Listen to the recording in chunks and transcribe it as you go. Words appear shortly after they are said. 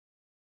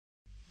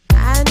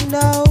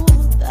know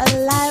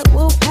the light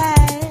will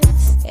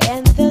pass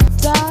and the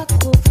dark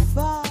will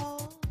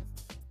fall.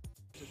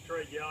 This is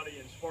Trey, Gowdy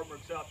in Spartanburg,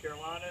 South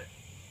Carolina.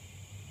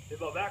 In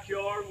my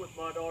backyard with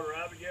my daughter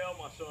Abigail,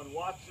 my son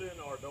Watson,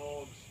 our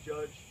dogs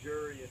Judge,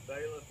 Jury, and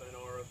Bailiff, and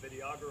our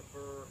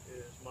videographer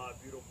is my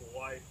beautiful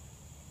wife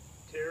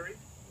Terry.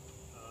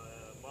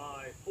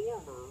 My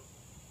former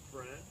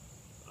friend,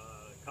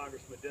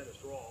 Congressman Dennis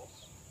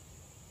Ross,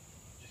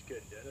 just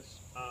kidding Dennis,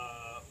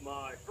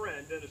 my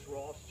friend Dennis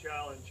Ross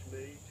challenged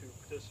me to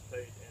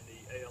participate in the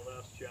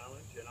ALS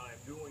challenge, and I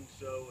am doing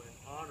so in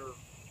honor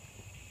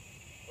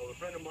of a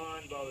friend of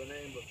mine by the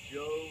name of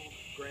Joe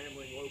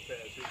Grambling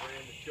Lopez, who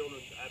ran the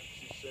Children's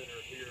Advocacy Center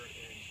here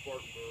in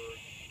Spartanburg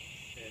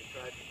and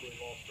tragically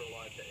lost her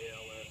life to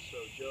ALS. So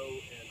Joe,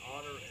 in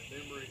honor and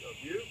memory of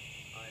you,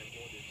 I am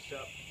going to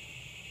accept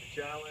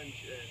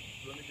challenge, and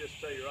let me just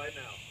tell you right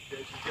now,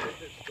 Jason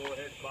Jacobs, go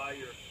ahead and buy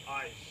your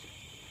ice,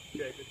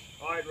 Jacobs.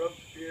 All right, ropes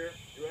here,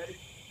 you ready?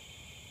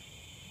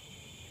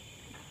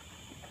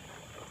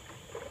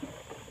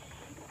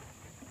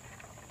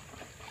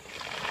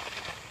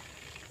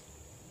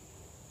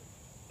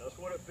 That's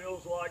what it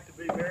feels like to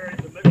be married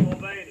to Mick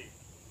Mulvaney.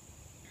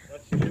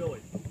 That's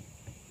chilly.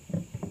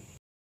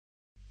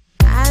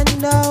 I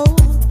know